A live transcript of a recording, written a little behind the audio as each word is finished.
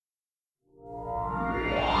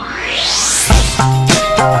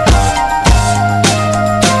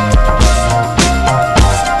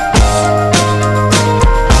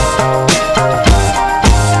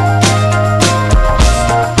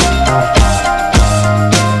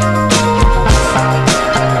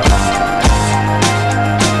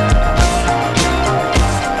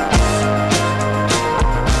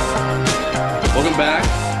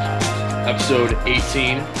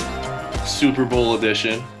Super Bowl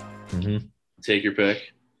edition. Mm-hmm. Take your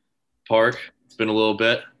pick. Park, it's been a little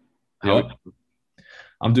bit. How Yep.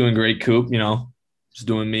 I'm doing great, Coop. Just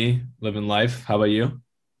doing me, living life. How about you?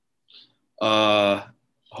 uh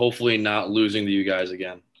hopefully not losing to you guys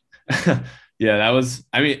again. Yeah,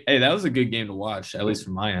 hey, that was a good game to watch, at least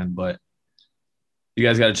from my end. But you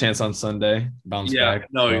guys got a chance on Sunday, bounce Yeah, back.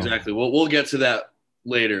 no, So, exactly. We'll get to that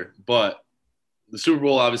later. But the Super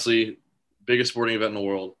Bowl, obviously, biggest sporting event in the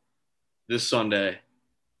world. This Sunday,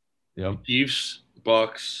 yep. Chiefs,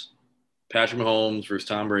 Bucks, Patrick Mahomes versus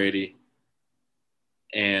Tom Brady.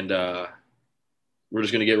 And we're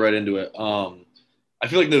just gonna get right into it. I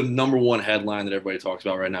feel like the number one headline that everybody talks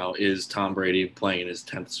about right now is Tom Brady playing in his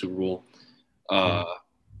 10th Super Bowl. Uh,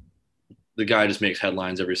 Yeah. the guy just makes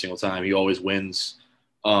headlines every single time. He always wins.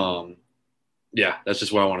 Um, yeah, that's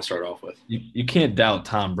just what I want to start off with. You can't doubt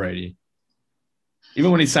Tom Brady. Even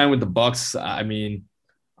when he signed with the Bucks, I mean,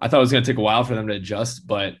 I thought it was going to take a while for them to adjust,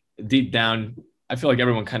 but deep down, I feel like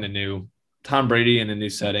everyone kind of knew Tom Brady in a new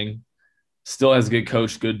setting still has good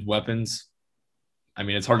coach, good weapons. I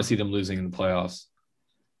mean, it's hard to see them losing in the playoffs.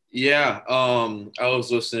 Yeah, I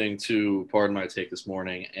was listening to Pardon My Take this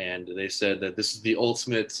morning, and they said that this is the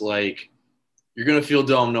ultimate, like, you're going to feel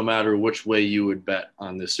dumb no matter which way you would bet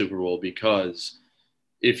on this Super Bowl because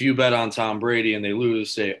if you bet on Tom Brady and they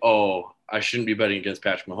lose, say, oh, I shouldn't be betting against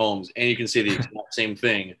Patrick Mahomes. And you can say the exact same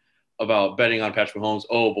thing about betting on Patrick Mahomes.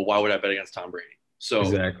 Oh, but why would I bet against Tom Brady? So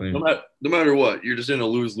Exactly. no matter what, you're just in a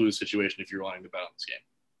lose-lose situation if you're wanting to bet on this game.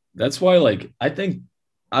 That's why, like, I think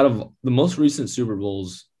out of the most recent Super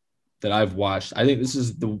Bowls that I've watched, I think this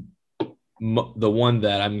is the one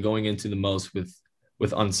that I'm going into the most with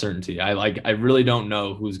uncertainty. I really don't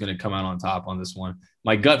know who's going to come out on top on this one.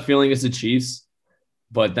 My gut feeling is the Chiefs,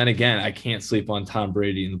 but then again, I can't sleep on Tom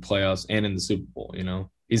Brady in the playoffs and in the Super Bowl.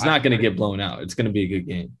 He's I, not going to get blown out. It's going to be a good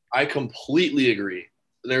game. I completely agree.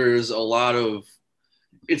 There's a lot of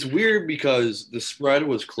it's weird because the spread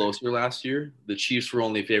was closer last year. The Chiefs were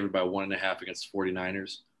only favored by 1.5 against the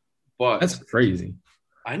 49ers. But That's crazy.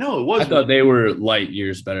 I know it I was thought they were light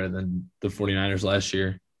years better than the 49ers last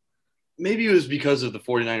year. maybe it was because of the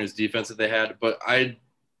 49ers defense that they had, but I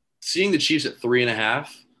seeing the Chiefs at 3.5,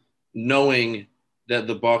 knowing that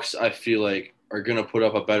the Bucks I feel like are gonna put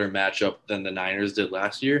up a better matchup than the Niners did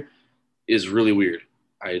last year is really weird.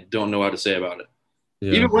 I don't know how to say about it.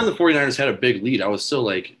 Even Yeah. when the 49ers had a big lead, I was still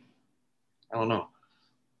like, I don't know.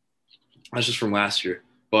 That's just from last year.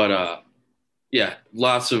 But yeah,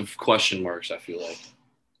 lots of question marks, I feel like.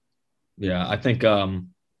 Yeah. I think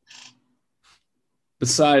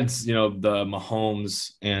besides the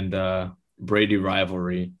Mahomes and Brady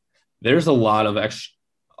rivalry, there's a lot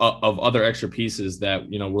of other extra pieces that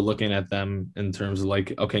we're looking at them in terms of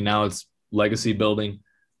like, okay, now it's legacy building.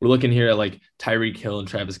 We're looking here at like Tyreek Hill and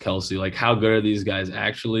Travis Kelsey. Like, how good are these guys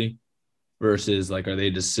actually versus like, are they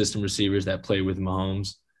just system receivers that play with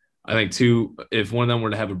Mahomes? I think too, if one of them were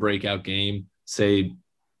to have a breakout game, say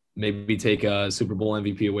maybe take a Super Bowl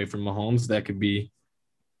MVP away from Mahomes, that could be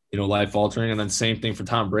life altering. And then same thing for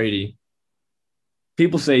Tom Brady.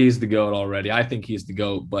 People say he's the GOAT already. I think he's the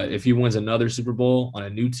GOAT. But if he wins another Super Bowl on a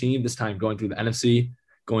new team, this time going through the NFC,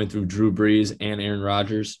 going through Drew Brees and Aaron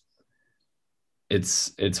Rodgers,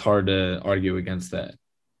 it's hard to argue against that.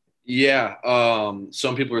 Yeah,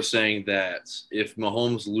 some people are saying that if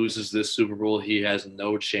Mahomes loses this Super Bowl, he has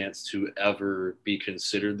no chance to ever be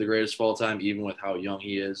considered the greatest of all time, even with how young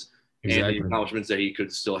he is and the Exactly. accomplishments that he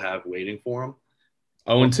could still have waiting for him.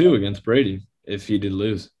 0-2 against Brady if he did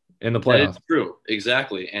lose in the That is playoffs. true,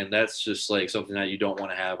 exactly, and that's just like something that you don't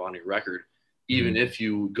want to have on your record, even Mm-hmm. if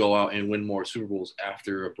you go out and win more Super Bowls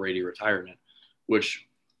after a Brady retirement, which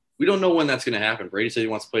we don't know when that's going to happen. Brady said he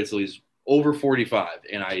wants to play till he's over 45,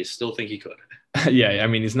 and I still think he could. Yeah, I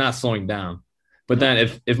mean he's not slowing down. But No. then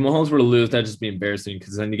if Mahomes were to lose, that'd just be embarrassing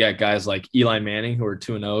because then you got guys like Eli Manning who are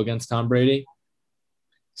 2-0 against Tom Brady.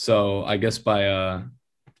 So I guess by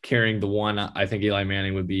carrying the one, I think Eli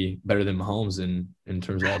Manning would be better than Mahomes in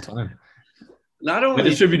terms of all time. Not But only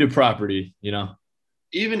distributed property.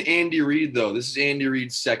 even Andy Reid though, this is Andy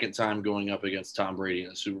Reid's second time going up against Tom Brady in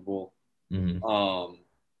the Super Bowl. Mm-hmm. Um,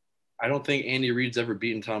 I don't think Andy Reid's ever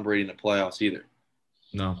beaten Tom Brady in the playoffs either.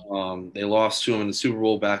 No, They lost to him in the Super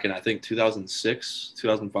Bowl back in I think 2006,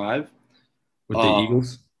 2005. with the Um,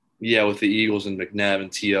 Eagles. yeah, with the Eagles and McNabb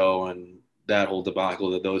and T.O. and that whole debacle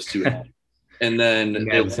that those two had. And then they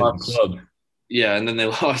McNabb City lost, Club. yeah, and then they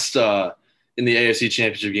lost in the AFC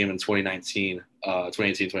Championship game in 2019,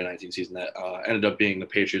 2019 season that ended up being the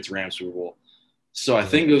Patriots-Rams Super Bowl. So I Yeah.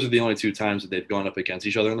 think those are the only two times that they've gone up against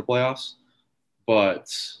each other in the playoffs.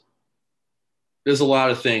 But there's a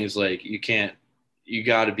lot of things like you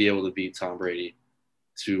got to be able to beat Tom Brady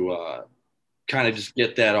to kind of just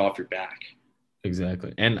get that off your back.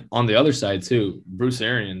 Exactly. And on the other side, too, Bruce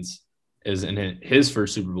Arians is in his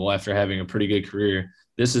first Super Bowl after having a pretty good career.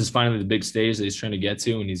 This is finally the big stage that he's trying to get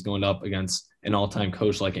to, and he's going up against an all-time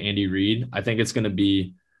coach like Andy Reid. I think it's going to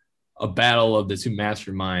be a battle of the two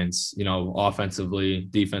masterminds, offensively,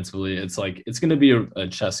 defensively. It's going to be a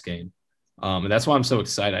chess game. And that's why I'm so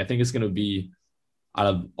excited. I think it's going to be, out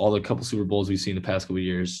of all the couple Super Bowls we've seen the past couple of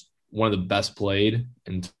years, one of the best played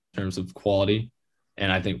in terms of quality,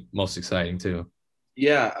 and I think most exciting too.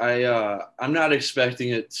 Yeah, I'm not expecting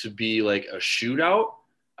it to be like a shootout.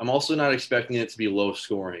 I'm also not expecting it to be low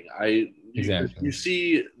scoring. Exactly. You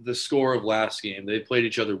see the score of last game. They played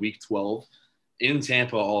each other week 12 in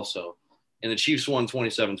Tampa also, and the Chiefs won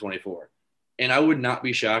 27-24. And I would not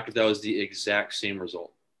be shocked if that was the exact same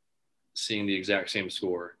result, seeing the exact same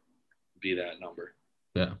score be that number.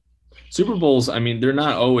 Yeah. Super Bowls, I mean, they're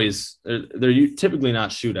not always they're typically not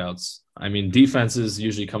shootouts. I mean, defenses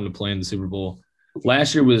usually come to play in the Super Bowl.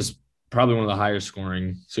 Last year was probably one of the higher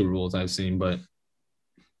scoring Super Bowls I've seen, but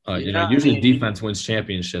usually defense wins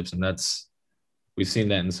championships, and we've seen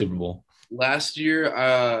that in the Super Bowl. Last year,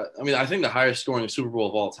 I think the highest scoring Super Bowl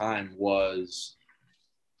of all time was,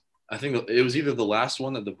 I think it was either the last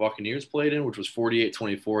one that the Buccaneers played in, which was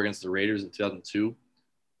 48-24 against the Raiders in 2002,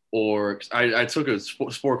 or I took a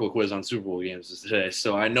Sporkle quiz on Super Bowl games today,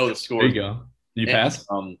 so I know the score. There you go. You passed?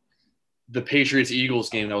 The Patriots-Eagles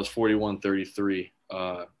game, that was 41-33,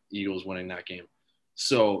 Eagles winning that game.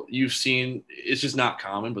 So you've seen, it's just not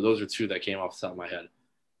common, but those are two that came off the top of my head.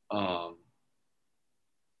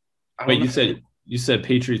 Wait, you said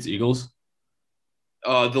Patriots-Eagles?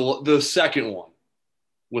 The second one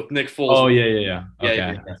with Nick Foles. Oh, yeah.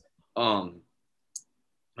 Okay.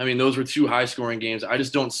 I mean, those were two high-scoring games. I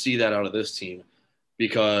just don't see that out of this team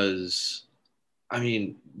because, I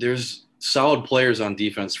mean, there's solid players on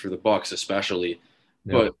defense for the Bucs especially,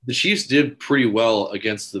 but the Chiefs did pretty well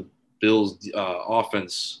against the Bills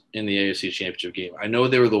offense in the AFC Championship game. I know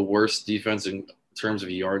they were the worst defense in terms of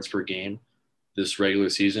yards per game this regular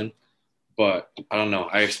season, but I don't know.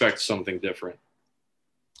 I expect something different.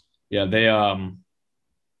 Yeah, they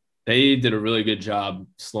did a really good job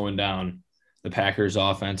slowing down the Packers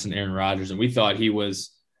offense and Aaron Rodgers, and we thought he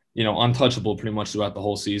was, untouchable pretty much throughout the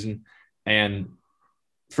whole season. And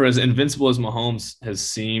for as invincible as Mahomes has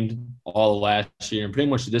seemed all of last year and pretty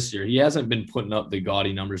much this year, he hasn't been putting up the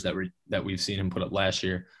gaudy numbers that we've seen him put up last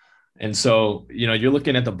year. And so, you're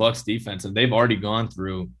looking at the Bucs defense, and they've already gone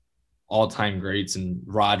through all-time greats and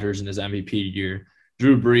Rodgers in his MVP year.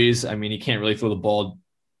 Drew Brees, I mean, he can't really throw the ball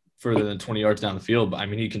further than 20 yards down the field, but I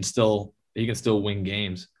mean, he can still win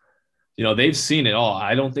games. They've seen it all.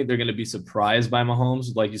 I don't think they're going to be surprised by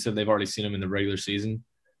Mahomes. Like you said, they've already seen him in the regular season.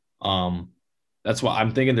 That's why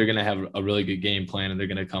I'm thinking they're going to have a really good game plan, and they're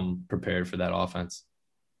going to come prepared for that offense.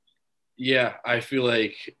 Yeah, I feel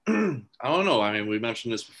like, I don't know. I mean, we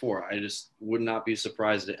mentioned this before. I just would not be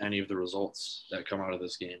surprised at any of the results that come out of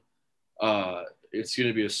this game. It's going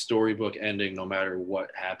to be a storybook ending no matter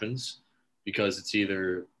what happens, because it's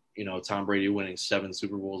either, Tom Brady winning 7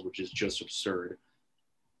 Super Bowls, which is just absurd,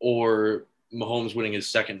 or Mahomes winning his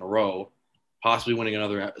second in a row, possibly winning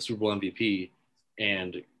another Super Bowl MVP,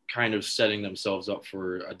 and kind of setting themselves up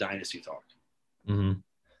for a dynasty talk. Mm-hmm.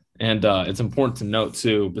 And it's important to note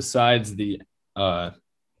too, besides the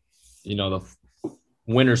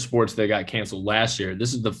winter sports that got canceled last year,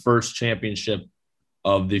 this is the first championship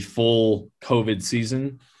of the full COVID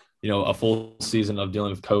season, a full season of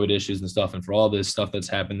dealing with COVID issues and stuff. And for all this stuff that's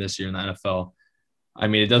happened this year in the NFL, I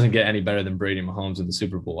mean, it doesn't get any better than Brady and Mahomes in the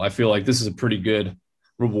Super Bowl. I feel like this is a pretty good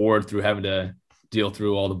reward through having to deal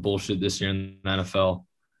through all the bullshit this year in the NFL.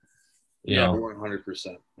 Yeah,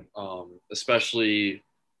 100%. Especially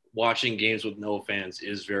watching games with no fans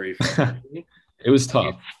is very fun. It was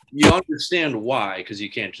tough. You understand why, because you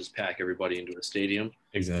can't just pack everybody into a stadium.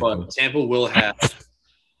 Exactly. But Tampa will have,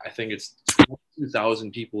 I think it's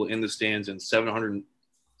 22,000 people in the stands, and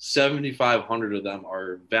 7,500 of them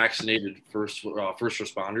are vaccinated first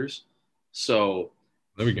responders. So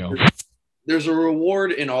there we go. There's a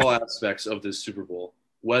reward in all aspects of this Super Bowl,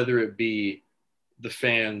 whether it be the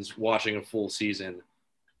fans watching a full season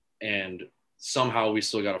and somehow we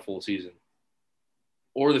still got a full season,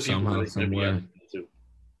 or the people that are going to be at too.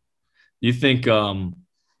 You think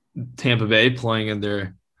Tampa Bay playing in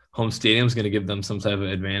their home stadium is going to give them some type of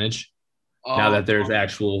advantage now that there's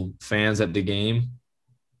actual fans at the game?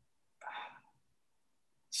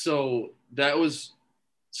 So that was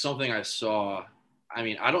something I saw. I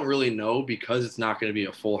mean, I don't really know, because it's not going to be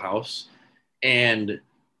a full house. And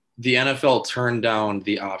the NFL turned down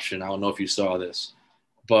the option. I don't know if you saw this,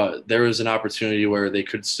 but there is an opportunity where they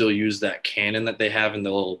could still use that cannon that they have in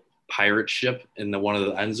the little pirate ship in the one of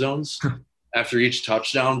the end zones after each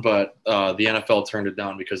touchdown. But the NFL turned it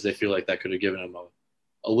down because they feel like that could have given them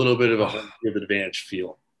a little bit of a home field advantage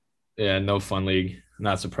feel. Yeah, no fun league.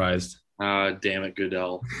 Not surprised. Damn it,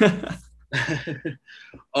 Goodell.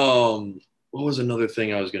 What was another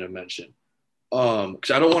thing I was going to mention?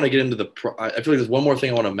 Because I don't want to get into I feel like there's one more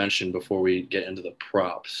thing I want to mention before we get into the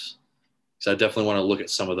props. Because I definitely want to look at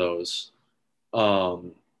some of those. But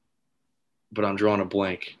I'm drawing a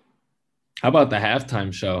blank. How about the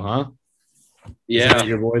halftime show, huh? Yeah,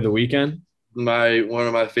 your boy The Weeknd. One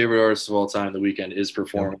of my favorite artists of all time, The Weeknd, is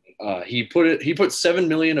performing. Yep. He put $7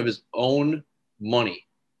 million of his own money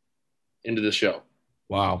into the show.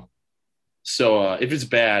 Wow. So if it's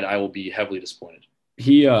bad, I will be heavily disappointed.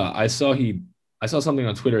 I saw something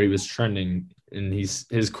on Twitter. He was trending, and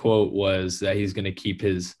his quote was that he's going to keep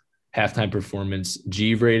his halftime performance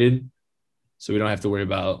G rated, so we don't have to worry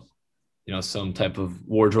about some type of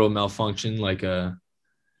wardrobe malfunction like a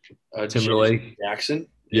Timberlake Jackson.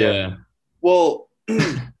 Yeah. Well,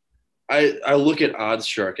 I look at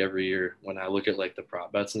OddsShark every year when I look at like the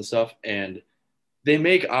prop bets and stuff, and they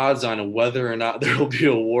make odds on whether or not there will be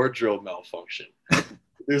a wardrobe malfunction.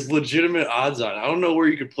 There's legitimate odds on it. I don't know where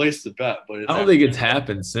you could place the bet, but I don't think it's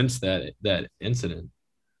happened since that incident.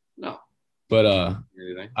 No. But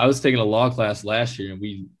I was taking a law class last year, and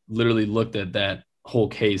we literally looked at that whole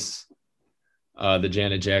case, the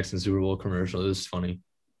Janet Jackson Super Bowl commercial. It was funny.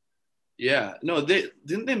 Yeah. No,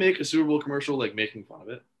 didn't they make a Super Bowl commercial like making fun of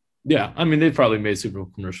it? Yeah. I mean, they probably made Super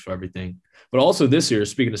Bowl commercials for everything. But also this year,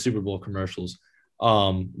 speaking of Super Bowl commercials,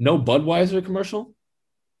 no Budweiser commercial.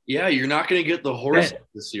 Yeah, you're not going to get the horse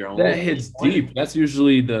this year. That hits deep. That's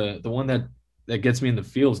usually the one that gets me in the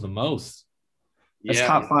feels the most. That's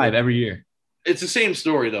top 5 every year. It's the same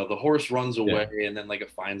story though. The horse runs away and then like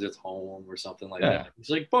it finds its home or something like that.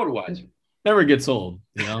 It's like Budweiser. Never gets old,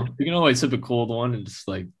 You can always sip a cold one and just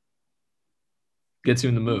like gets you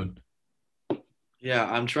in the mood. Yeah,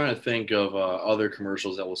 I'm trying to think of other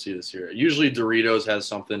commercials that we'll see this year. Usually Doritos has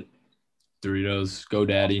something. Doritos,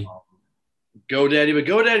 GoDaddy. GoDaddy, but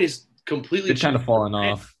GoDaddy's completely kind of fallen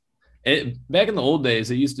off. Back in the old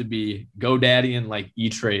days, it used to be GoDaddy and like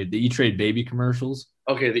E-Trade, the E-Trade baby commercials.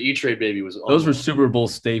 Okay, the E-Trade baby was those were Super Bowl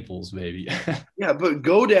staples, baby. Yeah, but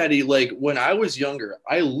GoDaddy, like when I was younger,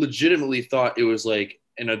 I legitimately thought it was like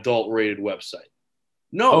an adult-rated website.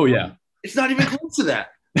 No. Oh yeah. It's not even close to that.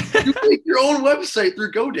 You make your own website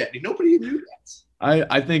through GoDaddy. Nobody knew that.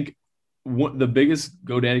 I think the biggest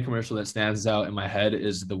GoDaddy commercial that stands out in my head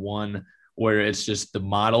is the one where it's just the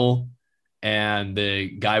model and the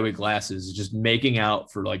guy with glasses just making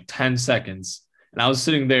out for like 10 seconds. And I was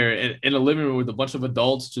sitting there in a living room with a bunch of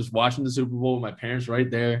adults just watching the Super Bowl with my parents right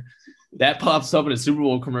there. That pops up in a Super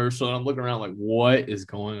Bowl commercial, and I'm looking around like, what is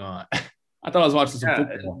going on? I thought I was watching some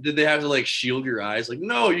football. Did they have to like shield your eyes? Like,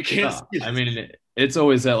 no, you can't see it. I mean, it's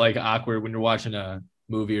always that like awkward when you're watching a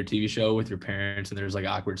movie or TV show with your parents and there's like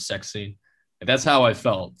awkward sex scene. And that's how I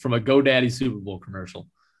felt from a GoDaddy Super Bowl commercial.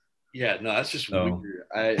 Yeah, no, that's just weird.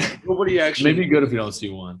 Nobody actually. Maybe good if you don't see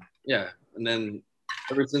one. Yeah, and then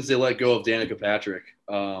ever since they let go of Danica Patrick,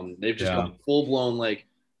 they've just gone full blown like,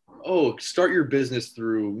 oh, start your business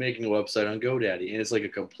through making a website on GoDaddy, and it's like a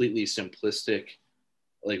completely simplistic,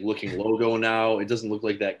 like looking logo now. It doesn't look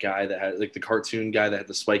like that guy that had like the cartoon guy that had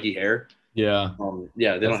the spiky hair. Yeah.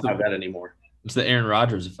 They don't have that anymore. It's the Aaron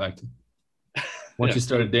Rodgers effect. Once you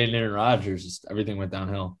started dating Aaron Rodgers, everything went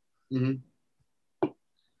downhill. Mm-hmm.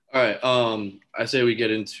 All right. I say we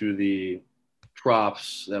get into the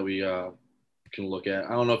props that we can look at. I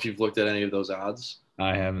don't know if you've looked at any of those odds.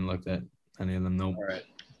 I haven't looked at any of them. Nope.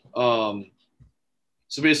 All right.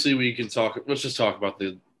 So basically, we can talk. Let's just talk about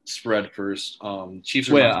the spread first. Chiefs.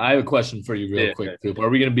 Wait, I have a question for you, real quick. Are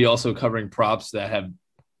we going to be also covering props that have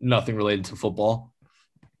nothing related to football?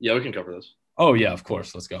 Yeah, we can cover those. Oh yeah, of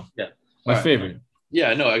course. Let's go. Yeah, my favorite.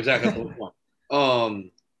 Yeah, no, exactly. That's the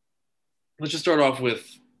point. Let's just start off with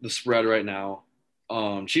the spread right now.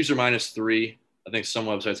 Chiefs are -3. I think some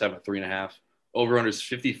websites have it 3.5. Over under is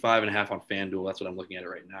 55.5 on FanDuel. That's what I'm looking at it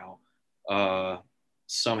right now.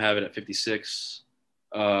 Some have it at 56.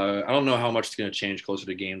 I don't know how much it's going to change closer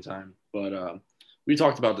to game time, but we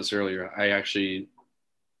talked about this earlier.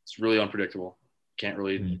 It's really unpredictable. Can't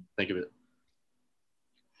really think of it.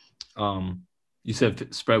 You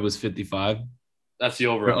said spread was 55. That's the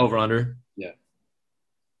over under. Yeah.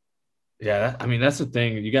 Yeah. I mean, that's the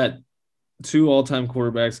thing. You got 2 all-time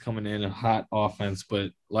quarterbacks coming in, a hot offense,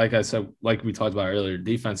 but like I said, like we talked about earlier,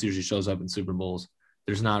 defense usually shows up in Super Bowls.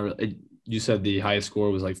 There's not really. You said the highest score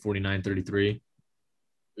was like 49-33.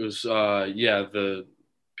 It was the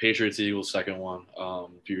Patriots Eagles second one a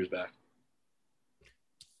few years back.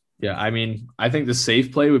 Yeah, I mean, I think the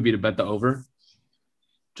safe play would be to bet the over,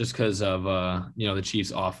 just because of the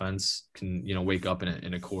Chiefs' offense can wake up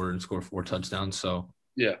in a quarter and score 4 touchdowns. So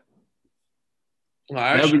Yeah,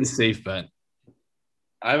 that would be the safe bet.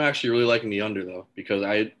 I'm actually really liking the under though, because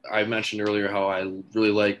I mentioned earlier how I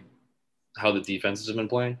really like how the defenses have been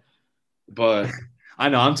playing, but I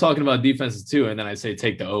know I'm talking about defenses too, and then I say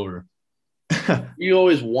take the over. you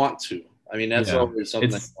always want to. I mean, that's Yeah, always something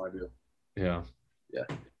that you want to do. yeah. Yeah.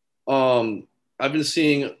 I've been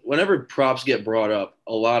seeing whenever props get brought up,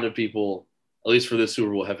 a lot of people, at least for this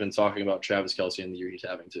Super Bowl, have been talking about Travis Kelce and the year he's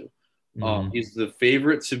having too. He's the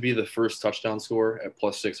favorite to be the first touchdown scorer at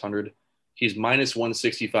plus 600. He's minus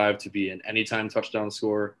 165 to be an anytime touchdown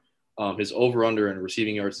scorer. His over under in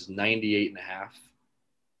receiving yards is 98 and a half.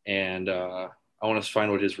 And I want to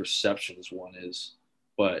find what his receptions one is.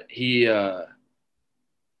 But if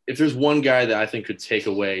there's one guy that I think could take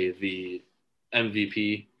away the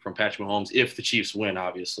MVP from Patrick Mahomes, if the Chiefs win,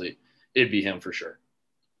 obviously, it'd be him for sure.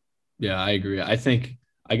 Yeah, I agree. I think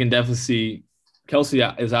I can definitely see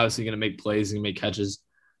Kelce is obviously going to make plays and make catches.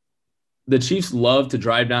 The Chiefs love to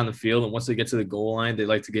drive down the field, and once they get to the goal line, they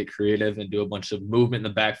like to get creative and do a bunch of movement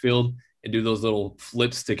in the backfield and do those little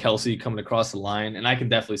flips to Kelce coming across the line. And I can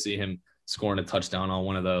definitely see him scoring a touchdown on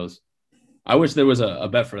one of those. I wish there was a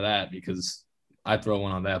bet for that because I'd throw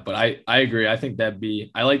one on that. But I agree. I think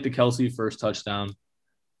I like the Kelce first touchdown.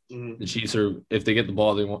 Mm-hmm. The Chiefs are, if they get the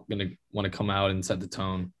ball, they're going to want to come out and set the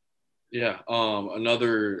tone. Yeah.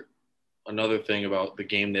 Another thing about the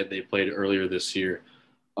game that they played earlier this year,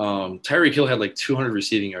 Tyreek Hill had like 200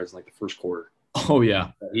 receiving yards in like the first quarter. Oh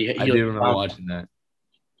yeah, I do remember watching that.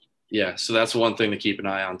 Yeah, so that's one thing to keep an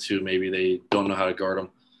eye on too. Maybe they don't know how to guard him.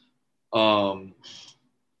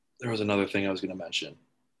 There was another thing I was going to mention.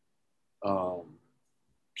 Oh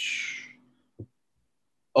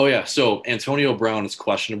yeah, so Antonio Brown is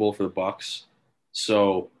questionable for the Bucs.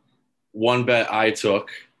 So one bet I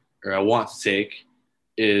took, or I want to take,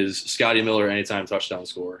 is Scotty Miller anytime touchdown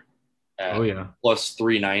score at plus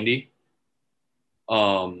 390.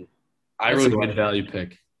 That's a good value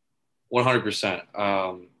pick.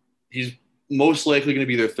 100%. He's most likely going to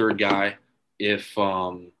be their third guy if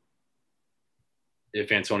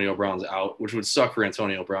Antonio Brown's out, which would suck for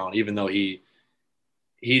Antonio Brown, even though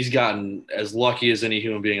he's gotten as lucky as any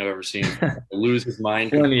human being I've ever seen to lose his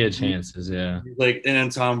mind. Plenty of chances, yeah. Like, and then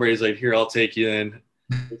Tom Brady's like, "Here, I'll take you in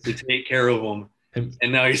to take care of him,"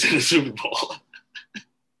 and now he's in the Super Bowl.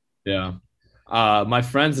 Yeah. My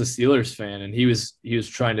friend's a Steelers fan, and he was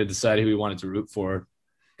trying to decide who he wanted to root for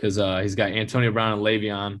because he's got Antonio Brown and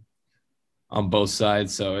Le'Veon on both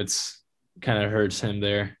sides, so it's kind of hurts him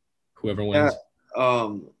there. Whoever wins.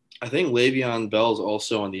 Yeah, I think Le'Veon Bell's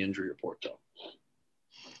also on the injury report, though.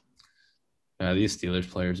 Yeah, these Steelers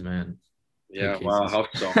players, man. Yeah, wow, how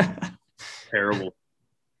so? Terrible.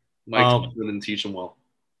 Mike didn't teach them well.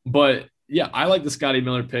 But yeah, I like the Scotty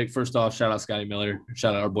Miller pick. First off, shout out Scotty Miller.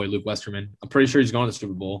 Shout out our boy Luke Westerman. I'm pretty sure he's going to the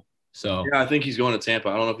Super Bowl. So yeah, I think he's going to Tampa.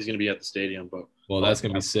 I don't know if he's going to be at the stadium, but that's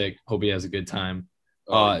going to be sick. Hope he has a good time.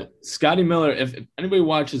 Scotty Miller, if anybody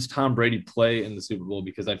watches Tom Brady play in the Super Bowl,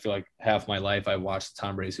 because I feel like half my life I watched the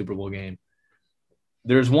Tom Brady Super Bowl game,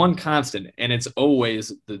 there's one constant, and it's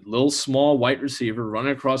always the little small white receiver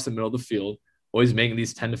running across the middle of the field, always making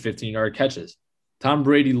these 10 to 15-yard catches. Tom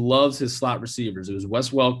Brady loves his slot receivers. It was Wes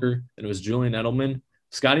Welker and it was Julian Edelman.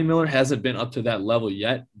 Scotty Miller hasn't been up to that level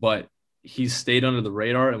yet, but he's stayed under the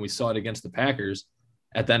radar, and we saw it against the Packers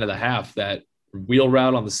at the end of the half, that wheel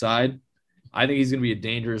route on the side. I think he's going to be a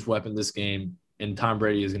dangerous weapon this game, and Tom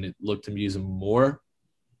Brady is going to look to use him more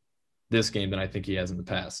this game than I think he has in the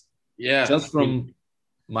past. Yeah. Just from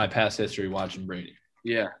my past history watching Brady.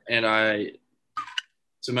 Yeah, and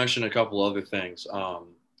to mention a couple other things,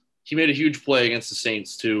 he made a huge play against the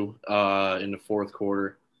Saints too in the fourth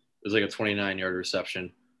quarter. It was like a 29-yard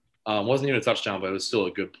reception. Wasn't even a touchdown, but it was still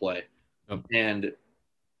a good play. Oh. And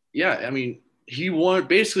yeah, I mean, he won.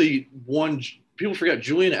 People forget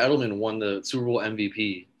Julian Edelman won the Super Bowl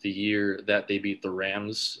MVP the year that they beat the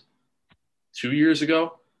Rams 2 years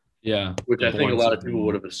ago. Yeah, which I think a lot of people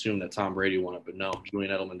would have assumed that Tom Brady won it, but no,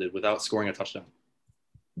 Julian Edelman did without scoring a touchdown.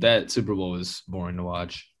 That Super Bowl was boring to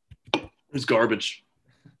watch. It was garbage.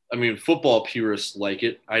 I mean, football purists like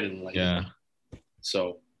it. I didn't like it.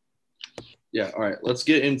 So, yeah. All right. Let's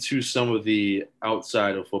get into some of the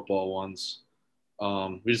outside of football ones.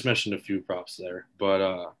 We just mentioned a few props there,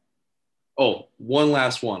 but one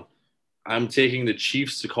last one. I'm taking the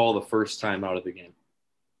Chiefs to call the first time out of the game.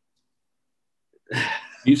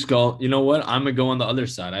 You know what? I'm gonna go on the other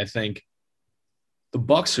side. I think the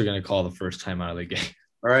Bucs are gonna call the first time out of the game.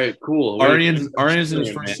 All right, cool. Arians in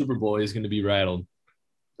his first Super Bowl, he's going to be rattled.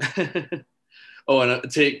 Oh,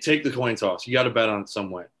 and take the coin toss. You got to bet on it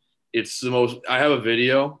some way. It's the most. I have a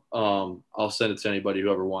video. I'll send it to anybody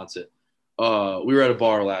whoever wants it. We were at a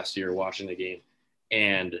bar last year watching the game,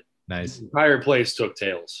 and Nice. the entire place took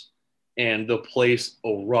tails, and the place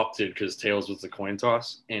erupted because tails was the coin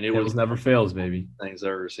toss, and it was never fails, baby. things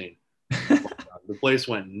I've ever seen. The place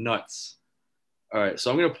went nuts. All right, so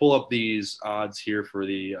I'm gonna pull up these odds here for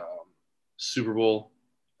the Super Bowl.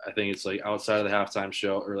 I think it's like outside of the halftime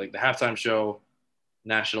show or like the halftime show,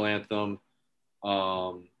 national anthem.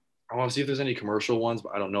 I want to see if there's any commercial ones,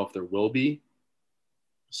 but I don't know if there will be.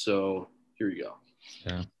 So here we go.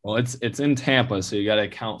 Yeah. Well, it's in Tampa, so you got to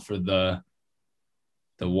account for the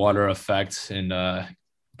water effects and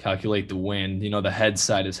calculate the wind. You know, the head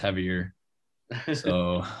side is heavier,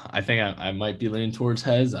 so I think I might be leaning towards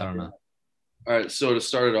heads. I don't know. All right, so to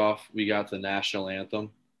start it off, we got the national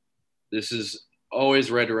anthem. This is always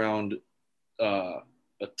right around a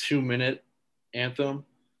 2-minute anthem.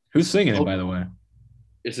 Who's singing it, by the way?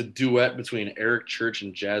 It's a duet between Eric Church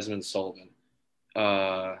and Jasmine Sullivan.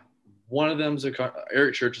 One of them's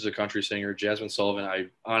Eric Church is a country singer. Jasmine Sullivan, I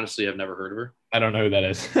honestly have never heard of her. I don't know who that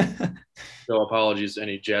is. So apologies to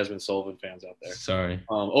any Jasmine Sullivan fans out there. Sorry.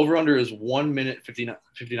 Over under is 1 minute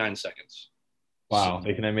 59 seconds. Wow, So,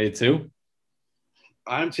 they can have made 2?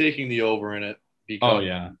 I'm taking the over in it because Oh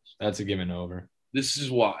yeah, that's a given over. this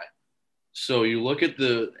is why. So you look at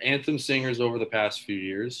the anthem singers over the past few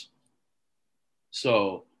years.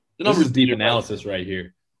 So the This numbers is deep analysis right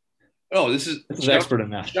here. Oh, this is expert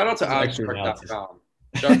analysis. Shout out to oddshark.com.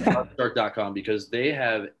 Shout out to oddshark.com because they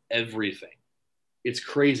have everything. It's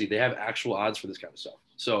crazy. They have actual odds for this kind of stuff.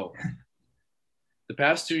 So the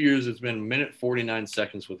past 2 years, it's been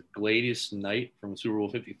 1:49 with Gladys Knight from Super Bowl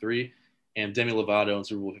 53 and Demi Lovato in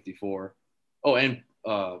Super Bowl 54. Oh, and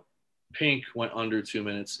Pink went under 2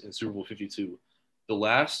 minutes in Super Bowl 52. The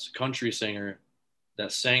last country singer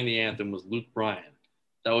that sang the anthem was Luke Bryan.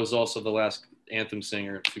 That was also the last anthem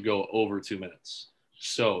singer to go over 2 minutes.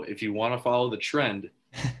 So if you want to follow the trend,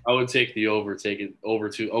 I would take the over, take it over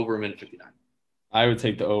to over 1:59. I would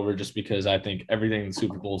take the over just because I think everything in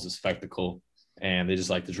Super Bowl is a spectacle and they just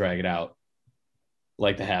like to drag it out,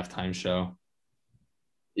 like the halftime show.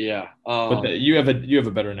 Yeah. But you have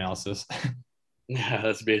a better analysis. Yeah,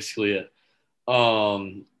 that's basically it.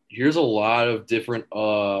 Here's a lot of different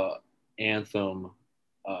anthem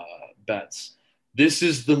bets. This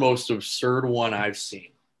is the most absurd one I've seen.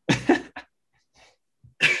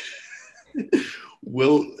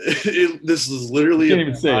 This is literally You can't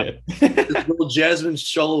even say it. Will Jasmine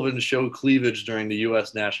Sullivan show cleavage during the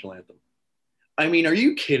U.S. national anthem? I mean, are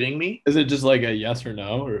you kidding me? Is it just like a yes or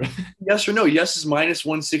no? Or Yes or no? Yes is minus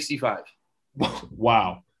 165.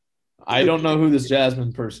 Wow. I don't know who this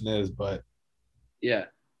Jasmine person is, but yeah,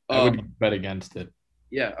 I would bet against it.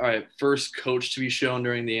 Yeah, all right. First coach to be shown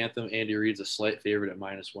during the anthem, Andy Reid's a slight favorite at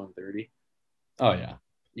minus 130. Oh, yeah.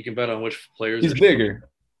 You can bet on which players. He's bigger. Shown.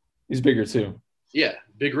 He's bigger, too. Yeah,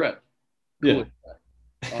 big rep. Cool.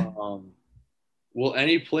 Yeah. Will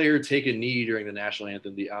any player take a knee during the national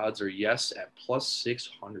anthem? The odds are yes at plus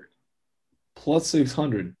 600. Plus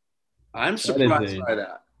 600. I'm surprised by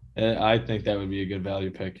that. I think that would be a good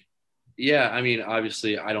value pick. Yeah, I mean,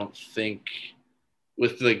 obviously, I don't think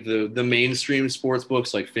with like the mainstream sports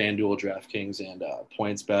books like FanDuel, DraftKings, and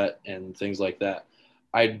PointsBet and things like that,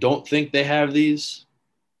 I don't think they have these.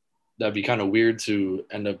 That'd be kind of weird to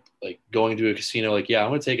end up like going to a casino like, yeah, I'm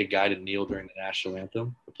gonna take a guy to kneel during the national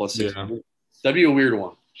anthem for plus 600. Yeah. That'd be a weird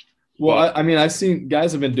one. Well, I mean, I've seen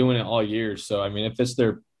guys have been doing it all year, so I mean, if it's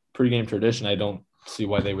their pregame tradition, I don't see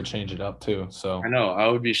why they would change it up too. So I know I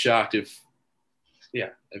would be shocked if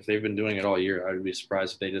they've been doing it all year. I would be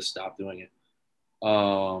surprised if they just stopped doing it.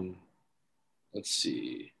 Let's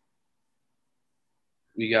see.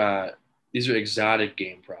 We got these are exotic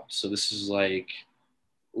game props. So this is like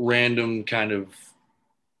random kind of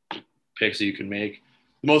picks that you can make.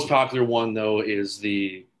 The most popular one though is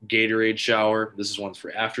the Gatorade shower. This is one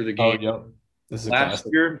for after the game. Oh, yep. This is last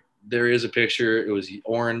year there is a picture. It was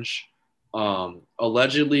orange.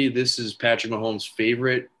 Allegedly, this is Patrick Mahomes'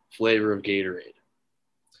 favorite flavor of Gatorade.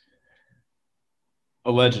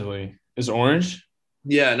 Allegedly, is orange?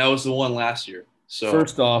 Yeah, and that was the one last year. So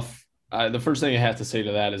first off, the first thing I have to say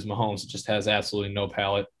to that is Mahomes just has absolutely no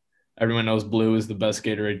palate. Everyone knows blue is the best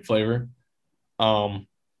Gatorade flavor.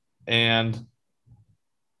 And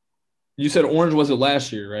you said orange was it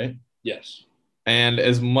last year, right? Yes. And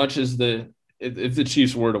as much as if the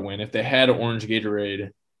Chiefs were to win, if they had an orange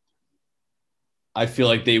Gatorade, I feel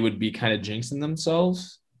like they would be kind of jinxing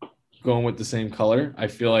themselves going with the same color. I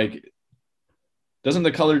feel like Doesn't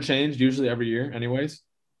the color change usually every year, anyways?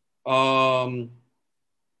 Um,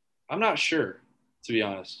 I'm not sure, to be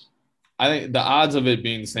honest. I think the odds of it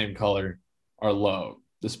being the same color are low,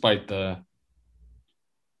 despite the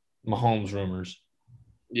Mahomes rumors.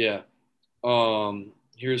 Yeah.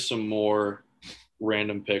 Here's some more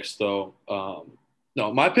random picks though.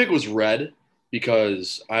 No, my pick was red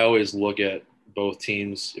because I always look at both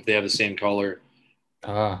teams if they have the same color,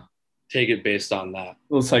 Ah, take it based on that.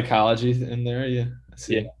 little psychology in there. Yeah, I Yeah.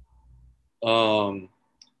 see. Um,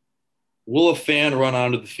 will a fan run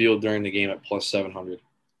onto the field during the game at plus 700?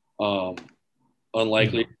 Um,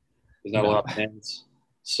 unlikely. No, There's not a no. lot of fans,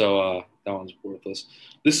 so that one's worthless.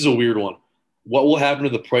 This is a weird one. What will happen to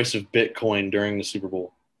the price of Bitcoin during the Super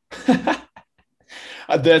Bowl?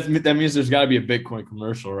 That means there's got to be a Bitcoin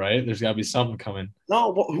commercial, right? There's got to be something coming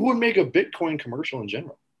No, who would make a Bitcoin commercial in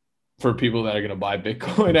general? for people that are going to buy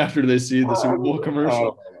Bitcoin after they see the Super Bowl I don't commercial.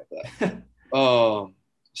 know about that.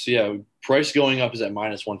 So yeah, price going up is at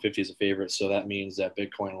minus 150 as a favorite, so that means that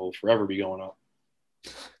Bitcoin will forever be going up.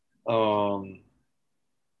 Um,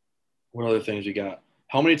 what other things we got?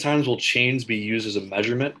 How many times will chains be used as a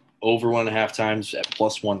measurement? Over 1.5 times at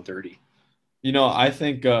plus 130. I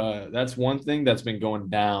think that's one thing that's been going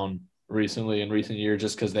down recently in recent years,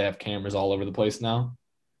 just because they have cameras all over the place now.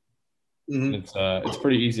 Mm-hmm. It's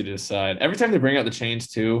pretty easy to decide. Every time they bring out the chains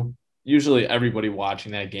too, usually everybody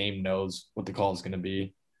watching that game knows what the call is going to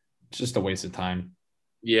be. It's just a waste of time.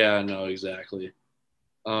 Yeah, no, exactly.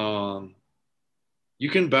 Um, you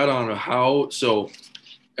can bet on how. So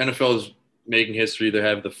NFL is making history. They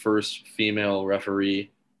have the first female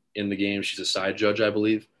referee in the game. She's a side judge, I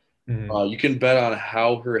believe. Mhm. You can bet on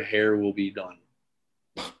how her hair will be done.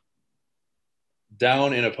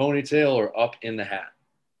 Down in a ponytail or up in the hat.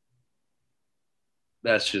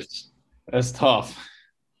 That's just, That's tough.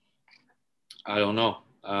 I don't know.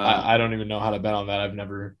 I don't even know how to bet on that. I've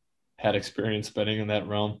never had experience betting in that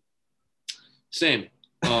realm. Same.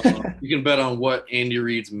 You can bet on what Andy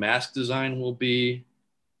Reid's mask design will be.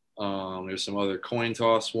 There's some other coin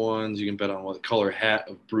toss ones. You can bet on what color hat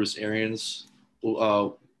of Bruce Arians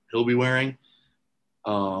he'll be wearing.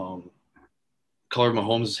 Um, color of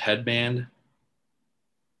Mahomes' headband.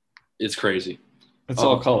 It's crazy. It's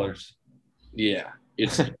all Uh, colors. yeah,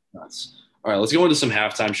 it's nuts. All right, let's go into some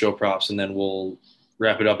halftime show props, and then we'll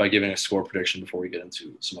wrap it up by giving a score prediction before we get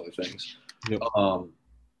into some other things. Yep. Um,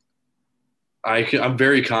 I'm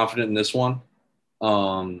very confident in this one.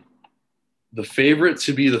 Um, the favorite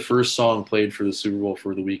to be the first song played for the Super Bowl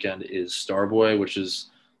for the weekend is Starboy, which is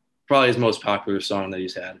probably his most popular song that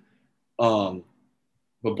he's had. Um,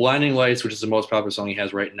 but Blinding Lights, which is the most popular song he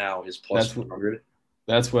has right now, is plus That's 100.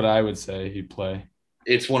 that's what I would say he'd play.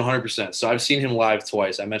 It's 100%. So I've seen him live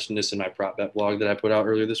twice. I mentioned this in my prop bet blog that I put out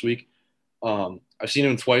earlier this week. I've seen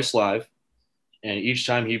him twice live, and each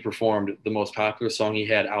time he performed, the most popular song he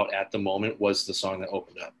had out at the moment was the song that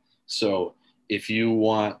opened up. So if you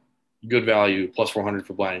want good value, plus 400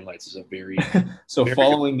 for Blinding Lights is a very, So very good.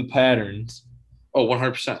 following the patterns Oh,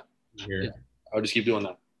 100%. Yeah, here, I'll just keep doing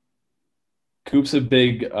that. Coop's a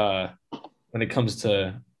big when it comes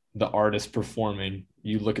to the artist performing.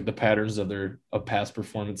 You look at the patterns of past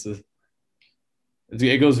performances.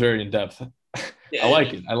 It goes very in depth. I Yeah.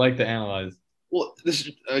 like it. I like to analyze. Well, this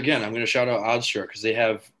again, I'm going to shout out OddsShare because they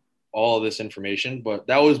have all of this information, but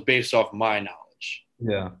that was based off my knowledge,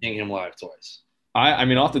 Yeah. seeing him live twice. I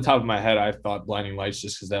mean, off the top of my head, I thought Blinding Lights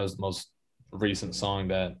just because that was the most recent song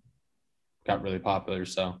that got really popular.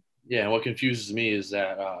 So Yeah, and what confuses me is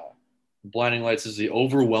that Blinding Lights is the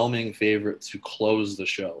overwhelming favorite to close the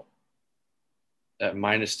show at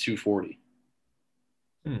minus 240.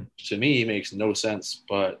 To me, makes no sense,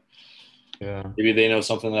 but yeah. maybe they know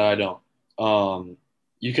something that I don't.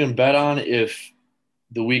 You can bet on if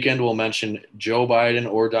the weekend will mention Joe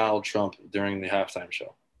Biden or Donald Trump during the halftime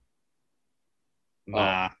show. Uh,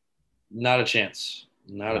 Nah. not a chance.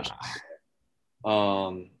 Not a Nah.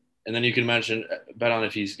 chance. And then you can bet on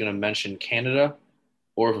if he's going to mention Canada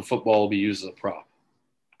or if a football will be used as a prop.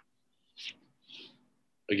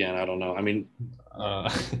 Again, I don't know. I mean, Uh,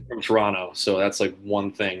 from Toronto, so that's like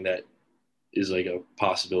one thing that is like a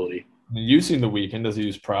possibility. you've seen The Weeknd. Does he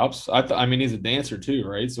use props? I mean, he's a dancer too,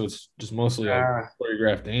 right? So it's just mostly a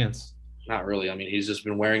choreographed dance. Not really. I mean, he's just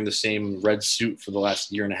been wearing the same red suit for the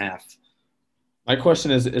last year and a half. My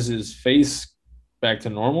question is his face back to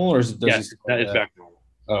normal, or does he Yes, still that have is that? back to normal.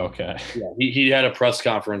 Oh, okay. Yeah, he had a press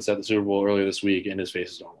conference at the Super Bowl earlier this week, and his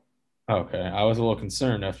face is normal. Okay. I was a little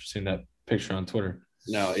concerned after seeing that picture on Twitter.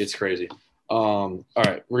 No, it's crazy. All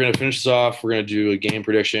right, we're gonna finish this off. We're gonna do a game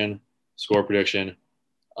prediction, score prediction.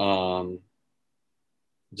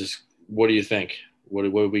 Just what do you think? What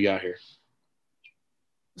do we got here?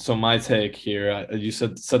 So my take here, you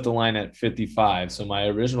said set the line at 55. So my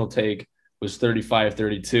original take was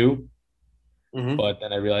 35-32, Mm-hmm. but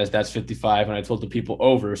then I realized that's 55 and I told the people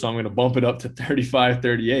over. So I'm going to bump it up to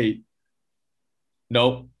 35-38.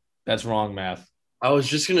 Nope, that's wrong math. I was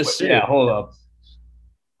just gonna But say, yeah, hold up.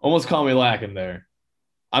 Almost caught me lacking there.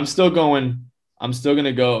 I'm still going. I'm still going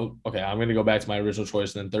to go. Okay, I'm going to go back to my original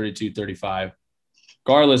choice and then 32-35,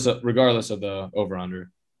 regardless of the over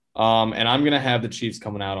under. And I'm going to have the Chiefs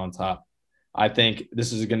coming out on top. I think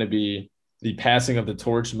this is going to be the passing of the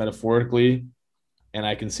torch metaphorically, and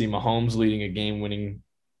I can see Mahomes leading a game-winning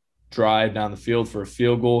drive down the field for a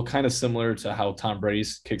field goal, kind of similar to how Tom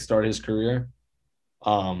Brady's kickstarted his career.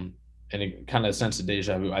 Um, and it kind of sense of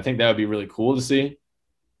deja vu. I think that would be really cool to see.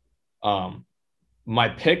 Um, my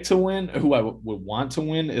pick to win, who I would want to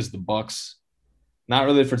win, is the Bucks. Not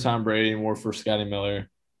really for Tom Brady, more for Scotty Miller,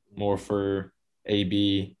 more for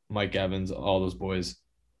AB, Mike Evans, all those boys.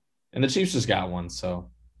 And the Chiefs just got one, so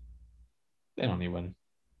they don't need one.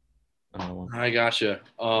 I gotcha.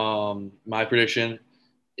 My prediction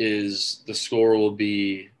is the score will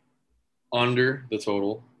be under the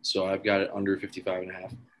total. So I've got it under 55 and a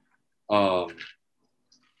half. Um,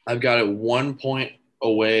 I've got it 1 point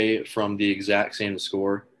away from the exact same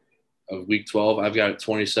score of week 12. I've got it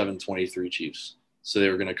 27-23 Chiefs. So they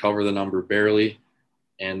were going to cover the number barely,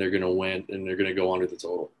 and they're going to win, and they're going to go under the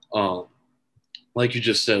total. Like you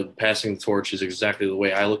just said, passing the torch is exactly the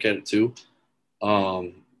way I look at it too.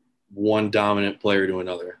 Um, one dominant player to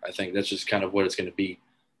another. I think that's just kind of what it's going to be.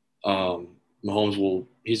 Um,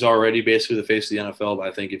 he's already basically the face of the NFL, but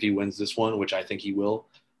I think if he wins this one, which I think he will,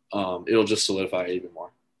 it'll just solidify it even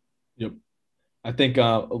more. Yep. I think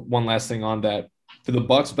one last thing on that. For the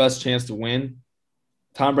Bucks' best chance to win,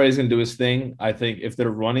 Tom Brady's going to do his thing. I think if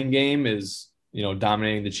their running game is,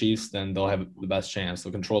 dominating the Chiefs, then they'll have the best chance.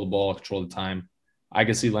 They'll control the ball, control the time. I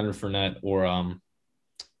can see Leonard Fournette or I'm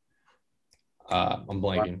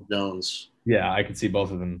blanking. Jones. Yeah, I can see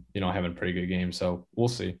both of them, having a pretty good game. So we'll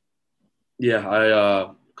see. Yeah, I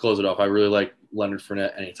close it off. I really like Leonard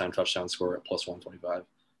Fournette anytime touchdown score at plus 125.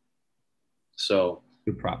 So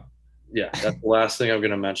good prop. Yeah, that's the last thing I'm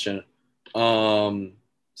going to mention. So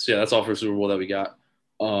yeah, that's all for Super Bowl that we got.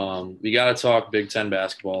 We got to talk Big Ten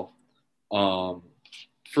basketball.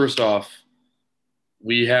 First off,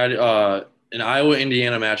 we had an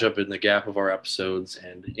Iowa-Indiana matchup in the gap of our episodes,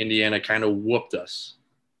 and Indiana kind of whooped us.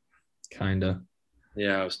 Kinda.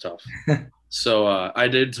 Yeah, it was tough. So I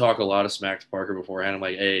did talk a lot of smack to Parker beforehand. I'm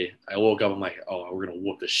like, hey, I woke up, I'm like, oh, we're going to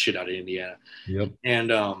whoop the shit out of Indiana. Yep. And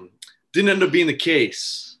didn't end up being the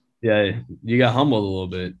case. Yeah, you got humbled a little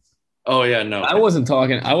bit. Oh, yeah, no. I wasn't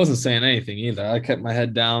talking. I wasn't saying anything either. I kept my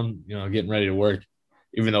head down, getting ready to work.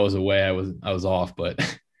 Even though it was away, I was off,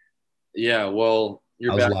 but yeah, well,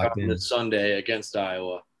 you're back on in. this Sunday against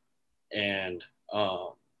Iowa. And I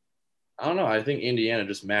don't know. I think Indiana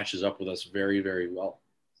just matches up with us very, very well.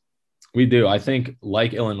 We do. I think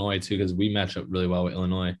like Illinois too, because we match up really well with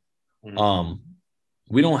Illinois. Mm-hmm.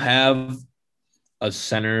 We don't have a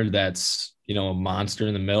center that's, a monster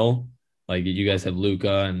in the middle. Like you guys have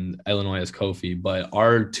Luka and Illinois has Kofi, but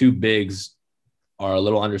our two bigs are a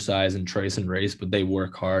little undersized in Trace and Race, but they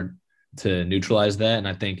work hard to neutralize that. And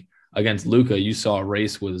I think against Luka, you saw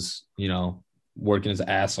Race was, working his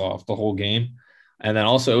ass off the whole game. And then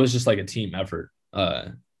also it was just like a team effort.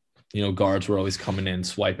 Guards were always coming in,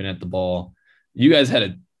 swiping at the ball. You guys had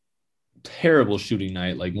a terrible shooting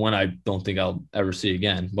night, like one I don't think I'll ever see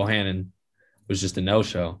again. Bohannon was just a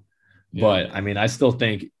no-show. Yeah. But, I still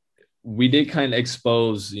think we did kind of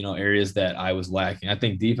expose, areas that I was lacking. I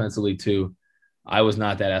think defensively, too, I was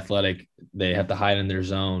not that athletic. They have to hide in their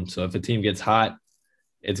zone. So if a team gets hot,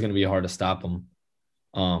 it's going to be hard to stop them.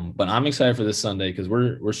 But I'm excited for this Sunday because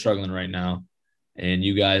we're struggling right now. And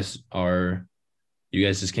you guys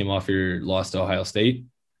just came off your loss to Ohio State.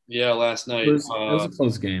 Yeah, last night. It was a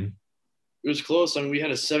close game. It was close. We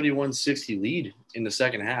had a 71-60 lead in the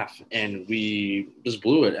second half, and we just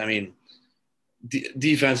blew it.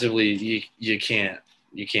 Defensively, you can't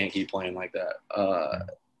keep playing like that.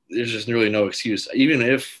 There's just really no excuse. Even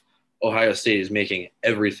if Ohio State is making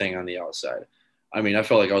everything on the outside. I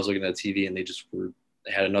felt like I was looking at the TV, and they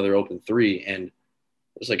had another open three, and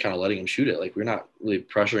just kind of letting them shoot it. Like we're not really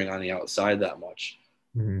pressuring on the outside that much.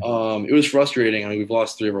 Mm-hmm. It was frustrating. We've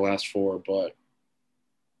lost 3 of our last 4, but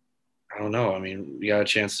I don't know. We got a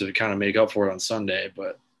chance to kind of make up for it on Sunday,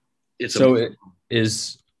 but is the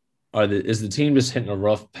team just hitting a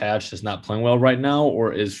rough patch, just not playing well right now,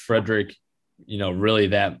 or is Frederick, really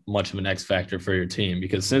that much of an X factor for your team?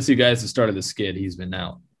 Because since you guys have started the skid, he's been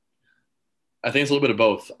out. I think it's a little bit of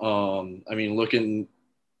both. Looking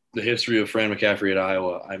the history of Fran McCaffrey at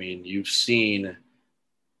Iowa, I mean, you've seen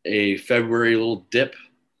a February little dip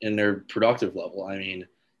in their productive level. I mean,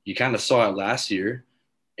 you kind of saw it last year.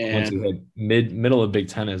 Once And you hit middle of Big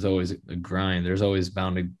Ten is always a grind. There's always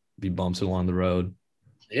bound to be bumps along the road.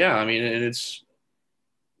 yeah, I mean, and it's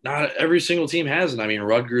not every single team has it. I mean,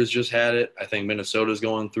 Rutgers just had it. I think Minnesota's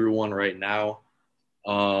going through one right now.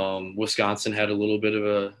 Wisconsin had a little bit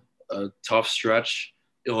of a tough stretch.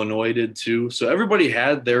 Illinois did too. So everybody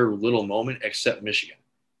had their little moment except Michigan.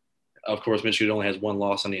 Of course, Michigan only has one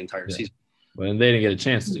loss on the entire Yeah. season. But they didn't get a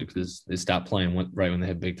chance to because they stopped playing right when they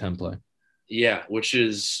had Big Ten play. Yeah, which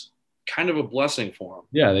is kind of a blessing for them.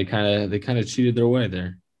 Yeah, they kind of cheated their way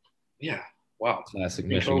there. Yeah. Wow. Classic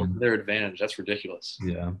Control Michigan. their advantage. That's ridiculous.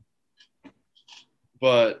 Yeah.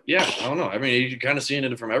 But yeah, I don't know. I mean, you're kind of seeing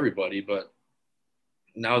it from everybody, but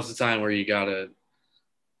now's the time where you gotta.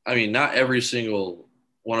 I mean, not every single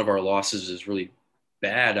one of our losses is really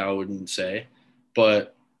bad, I wouldn't say,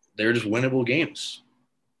 but they're just winnable games.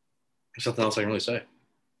 There's nothing else I can really say.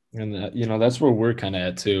 And that's where we're kind of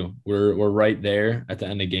at too. We're right there at the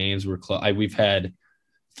end of games. We've had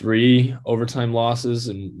 3 overtime losses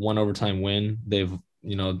and 1 overtime win. The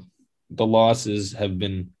losses have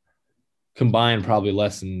been combined probably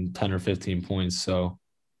less than 10 or 15 points. So,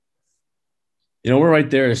 we're right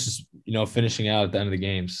there. It's just, finishing out at the end of the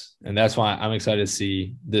games. And that's why I'm excited to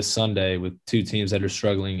see this Sunday with 2 teams that are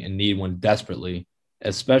struggling and need one desperately,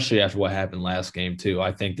 especially after what happened last game too.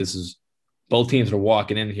 I think both teams are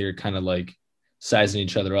walking in here kind of like sizing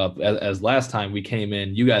each other up. As last time we came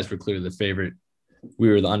in, you guys were clearly the favorite. We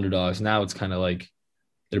were the underdogs. Now it's kind of like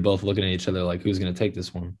they're both looking at each other like, who's going to take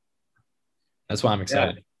this one? That's why I'm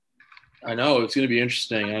excited. Yeah, I know it's going to be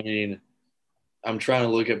interesting. I mean, I'm trying to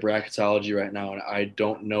look at bracketology right now, and I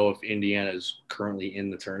don't know if Indiana is currently in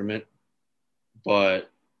the tournament, but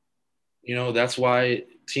that's why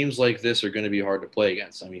teams like this are going to be hard to play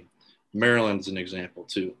against. I mean, Maryland's an example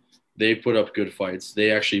too. They put up good fights.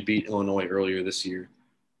 They actually beat Illinois earlier this year,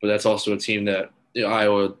 but that's also a team that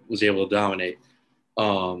Iowa was able to dominate.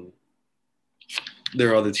 There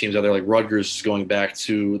are other teams out there like Rutgers is going back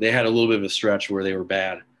to. They had a little bit of a stretch where they were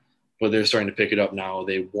bad, but they're starting to pick it up now.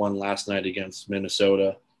 They won last night against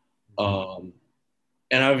Minnesota, and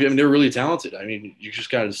they're really talented. I mean, you just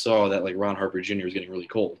kind of saw that like Ron Harper Jr. is getting really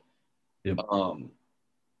cold. Yep. I don't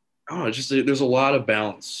know. It's just there's a lot of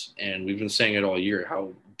balance, and we've been saying it all year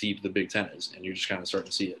how deep the Big Ten is, and you're just kind of starting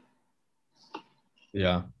to see it.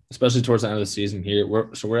 Yeah, especially towards the end of the season here.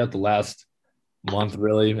 We're at the last month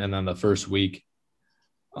really, and then the first week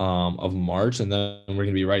of March, and then we're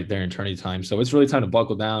gonna be right there in tourney time. So it's really time to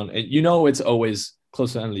buckle down. And it's always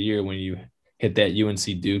close to the end of the year when you hit that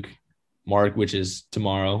UNC Duke mark, which is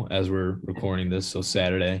tomorrow as we're recording this, so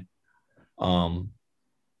Saturday. Been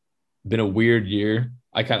a weird year.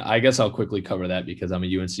 I guess I'll quickly cover that because I'm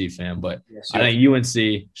a UNC fan, but yes. I think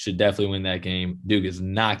UNC should definitely win that game. Duke is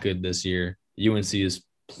not good this year. UNC is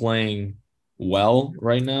playing well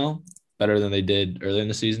right now, better than they did earlier in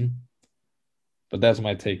the season. But that's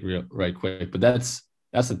my take right quick. But that's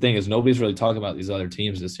the thing is nobody's really talking about these other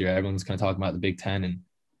teams this year. Everyone's kind of talking about the Big Ten and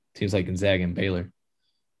teams like Gonzaga and Baylor.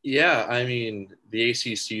 Yeah, I mean, the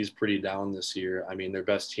ACC is pretty down this year. I mean, their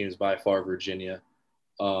best teams by far, Virginia.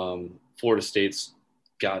 Florida State's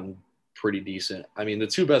gotten pretty decent. I mean, the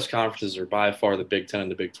 2 best conferences are by far the Big Ten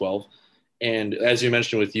and the Big 12. And as you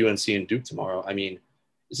mentioned with UNC and Duke tomorrow, I mean,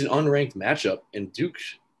 it's an unranked matchup. And Duke,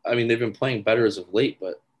 I mean, they've been playing better as of late,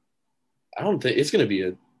 but I don't think it's going to be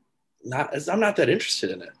I'm not that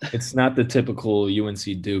interested in it. It's not the typical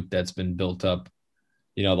UNC Duke that's been built up,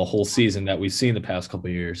 the whole season that we've seen the past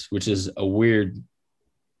couple of years, which is a weird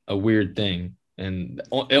thing. And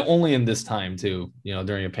only in this time too,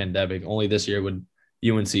 during a pandemic, only this year would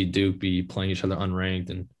UNC Duke be playing each other unranked,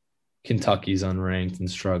 and Kentucky's unranked and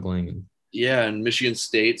struggling. Yeah, and Michigan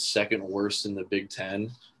State's second worst in the Big Ten.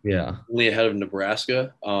 Yeah, only ahead of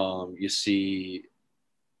Nebraska. You see,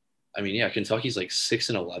 I mean, yeah, Kentucky's like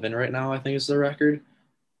 6-11 right now. I think is the record,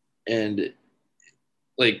 and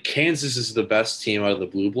like Kansas is the best team out of the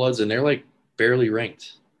Blue Bloods, and they're like barely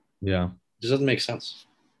ranked. Yeah, it just doesn't make sense.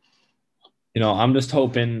 I'm just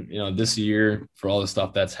hoping, this year for all the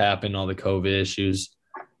stuff that's happened, all the COVID issues,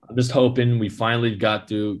 I'm just hoping we finally got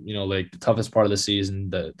through, like the toughest part of the season,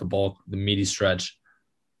 the bulk, the meaty stretch.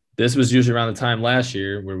 This was usually around the time last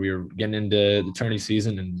year where we were getting into the tourney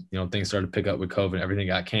season and, things started to pick up with COVID and everything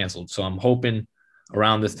got canceled. So I'm hoping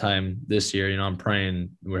around this time this year, I'm praying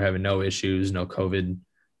we're having no issues, no COVID,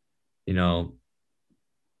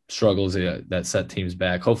 struggles that set teams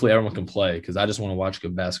back. Hopefully everyone can play because I just want to watch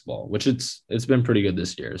good basketball, which it's been pretty good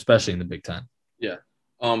this year, especially in the Big Ten. Yeah.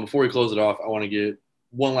 Before we close it off, I want to get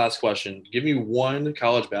one last question. Give me one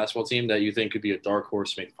college basketball team that you think could be a dark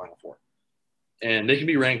horse to make the Final Four. And they can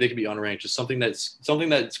be ranked, they can be unranked, just something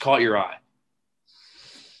that's caught your eye.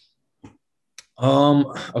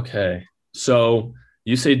 Okay. So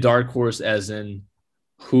you say dark horse as in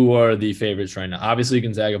who are the favorites right now? Obviously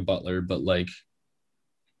Gonzaga, Butler, but like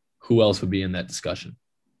who else would be in that discussion?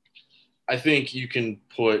 I think you can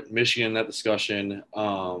put Michigan in that discussion.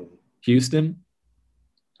 Houston?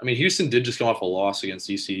 I mean, Houston did just come off a loss against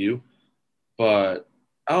ECU, but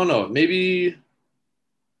I don't know. Maybe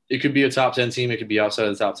it could be a top 10 team. It could be outside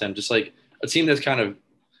of the top 10. Just like a team that's kind of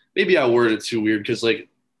maybe I worded it too weird because like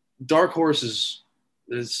dark horse is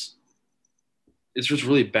it's just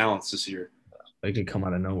really balanced this year. They could come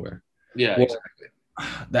out of nowhere. Yeah, Well, exactly.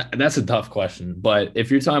 that's a tough question. But if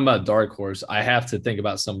you're talking about dark horse, I have to think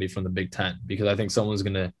about somebody from the Big Ten because I think someone's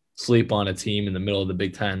going to sleep on a team in the middle of the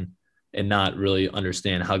Big Ten and not really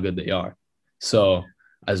understand how good they are. So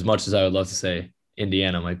as much as I would love to say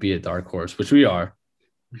Indiana might be a dark horse, which we are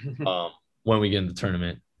when we get in the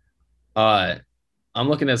tournament, I'm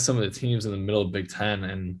looking at some of the teams in the middle of Big Ten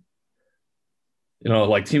and,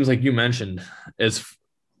 like teams like you mentioned, it's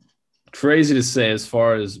crazy to say as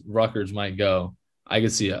far as Rutgers might go. I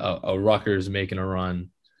could see a Rutgers making a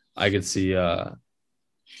run. I could see, who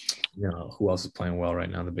else is playing well right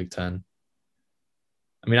now in the Big Ten?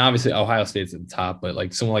 I mean, obviously Ohio State's at the top, but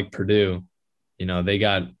like someone like Purdue, they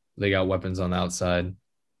got weapons on the outside.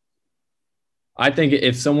 I think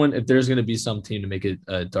if there's going to be some team to make it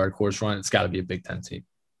a dark horse run, it's got to be a Big Ten team.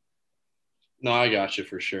 No, I got you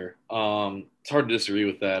for sure. It's hard to disagree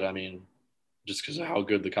with that. I mean, just because of how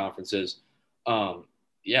good the conference is.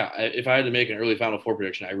 If I had to make an early Final Four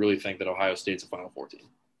prediction, I really think that Ohio State's a Final Four team.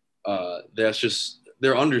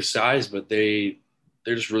 They're undersized, but they're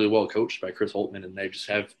just really well coached by Chris Holtmann, and they're just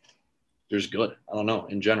good. I don't know,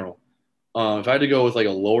 in general. If I had to go with like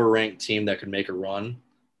a lower ranked team that could make a run,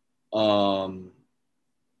 I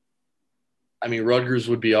mean, Rutgers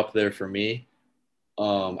would be up there for me.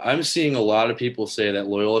 I'm seeing a lot of people say that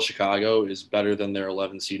Loyola Chicago is better than their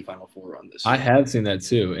 11 seed Final Four run this year. I have seen that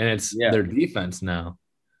too, and it's their defense now.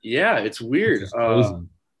 Yeah, it's weird.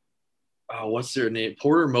 What's their name?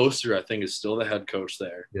 Porter Moser, I think, is still the head coach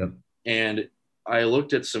there. Yep. And I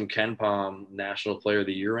looked at some Ken Pom National Player of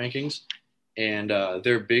the Year rankings, and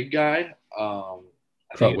their big guy,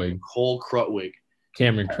 Krutwig. Cole Krutwig.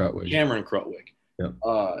 Cameron Krutwig. Yep.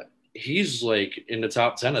 He's like in the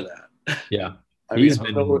top 10 of that. Yeah. He's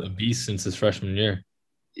been a beast since his freshman year.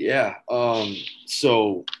 Yeah.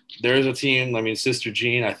 So there's a team. I mean, Sister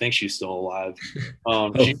Jean, I think she's still alive.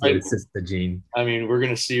 Sister Jean. I mean, we're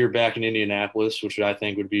going to see her back in Indianapolis, which I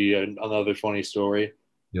think would be another funny story.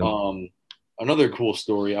 Yep. Another cool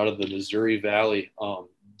story out of the Missouri Valley,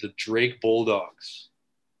 the Drake Bulldogs.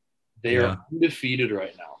 They are undefeated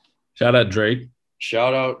right now. Shout out Drake.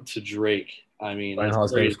 Shout out to Drake. I mean,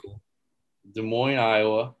 Des Moines,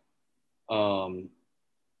 Iowa.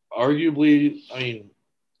 Arguably, I mean,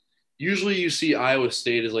 usually you see Iowa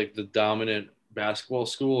State as like the dominant basketball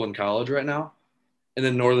school in college right now. And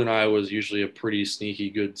then Northern Iowa is usually a pretty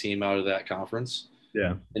sneaky good team out of that conference.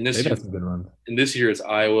 Yeah. And this year, some good run. And this year it's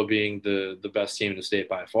Iowa being the best team in the state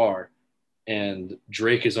by far. And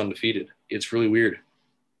Drake is undefeated. It's really weird.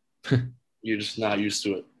 You're just not used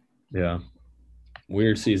to it. Yeah.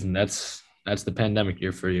 Weird season. That's the pandemic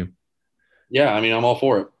year for you. Yeah, I mean, I'm all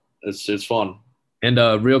for it. It's fun. And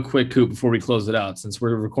real quick, Coop, before we close it out, since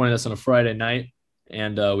we're recording this on a Friday night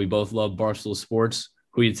and we both love Barstool Sports,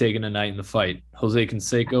 who are you taking tonight in the fight? Jose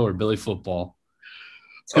Canseco or Billy Football?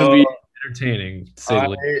 It's going to be entertaining, to say the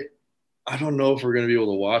least. I don't know if we're going to be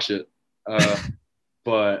able to watch it,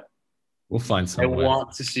 but we'll find something. I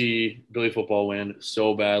want to see Billy Football win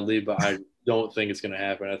so badly, but I don't think it's going to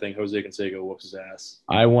happen. I think Jose Canseco whoops his ass.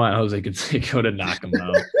 I want Jose Canseco to knock him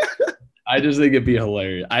out. I just think it'd be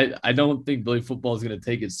hilarious. I don't think Billy Football is going to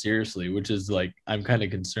take it seriously, which is like, I'm kind of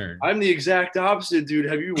concerned. I'm the exact opposite, dude.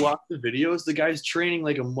 Have you watched the videos? The guy's training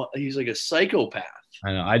he's like a psychopath.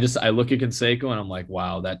 I know. I look at Canseco and I'm like,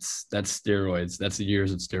 wow, that's steroids. That's the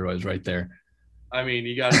years of steroids right there. I mean,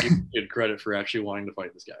 you got to give kid credit for actually wanting to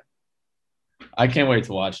fight this guy. I can't wait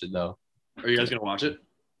to watch it, though. Are you guys going to watch it?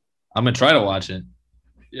 I'm going to try to watch it.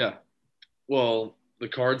 Yeah. Well, the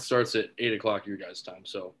card starts at 8 o'clock your guys' time,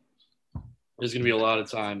 so there's going to be a lot of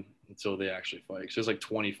time until they actually fight. Because there's like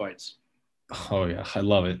 20 fights. Oh, yeah. I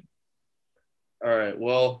love it. All right.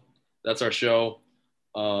 Well, that's our show.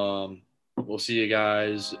 We'll see you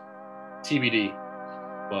guys TBD.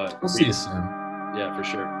 But we'll see you soon. Yeah, for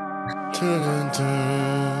sure.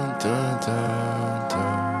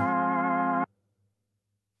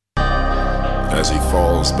 As he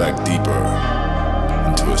falls back deeper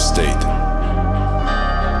into a state.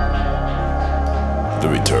 The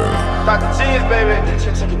return. Dr. Cheese, baby.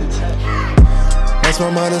 As my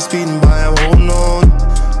mind is speeding by, I'm holding on,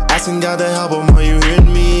 asking God to help him, are you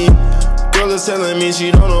hearing me? Girl is telling me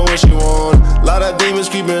she don't know what she want. Lot of demons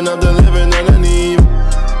creeping up, the living underneath.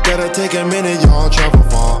 Gotta take a minute, y'all, travel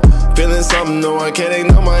far. Feeling something, no, I can't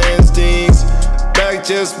ignore my instincts. Back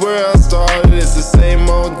just where I started, it's the same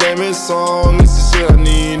old damn song. It's the shit I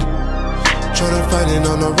need. Tryna find it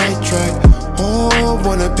on the right track. Oh,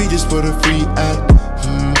 wanna be just for the free act.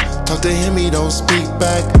 Talk to him, he don't speak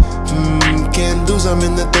back. Can't lose, I'm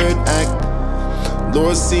in the third act.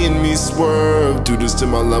 Lord, seeing me swerve, do this to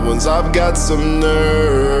my loved ones, I've got some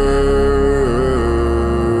nerve.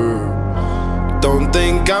 Don't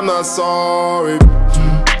think I'm not sorry.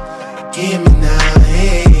 Hear me now,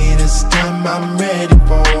 hey, this time I'm ready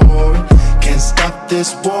for it. Can't stop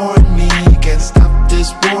this war in me, can't stop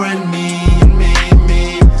this war in me, me.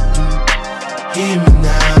 Hear me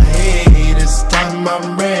now, hey, this time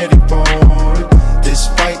I'm ready for it. This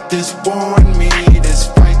fight, this war in me, this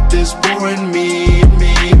fight, this war in me,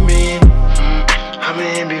 me. I've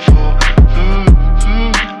been here before,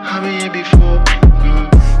 I've been here before.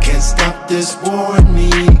 Can't stop this war in me,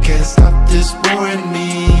 can't stop this war in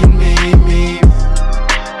me, me.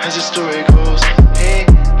 As the story goes, hey,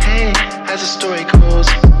 as the story goes.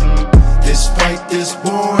 This fight, this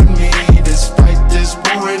war in me, this fight, this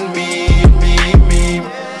war in me, me.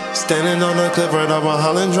 Standing on the cliff right off of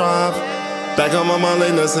Holland Drive. Back on my mind,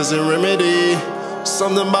 late since a remedy.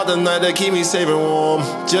 Something about the night that keep me safe and warm.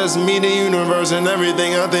 Just me, the universe, and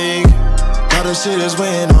everything I think. All the shit is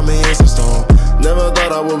weighing on me, it's a storm. Never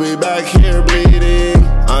thought I would be back here bleeding.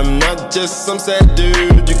 I'm not just some sad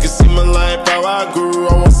dude. You can see my life, how I grew.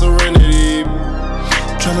 I want serenity.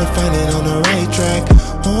 Tryna find it on the right track.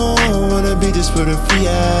 Oh, wanna be just for the free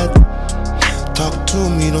ad. Talk to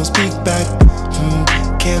me, don't speak back.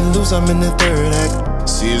 Can't lose, I'm in the third act.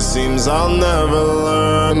 See, it seems I'll never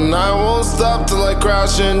learn. I won't stop till I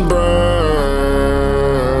crash and burn.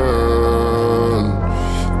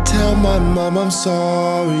 Tell my mom I'm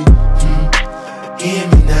sorry. Hear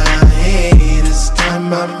me now, hey, this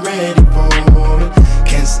time I'm ready for it.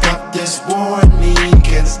 Can't stop this war in me,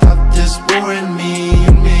 can't stop this war in me,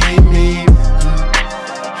 me.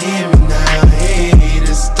 Hear me now, hey,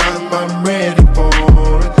 this time I'm ready for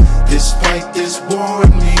it. This fight, this war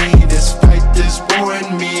in me, this fight, this war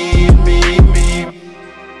in me, me.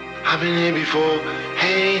 I've been here before,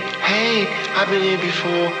 hey, I've been here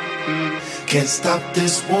before. Can't stop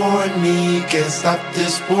this war in me, can't stop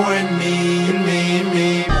this war in me,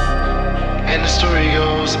 me. And the story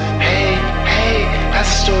goes, hey, as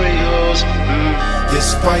the story goes.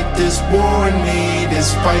 This fight, this war in me,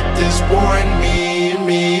 this fight, this war in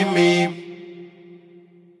me, me.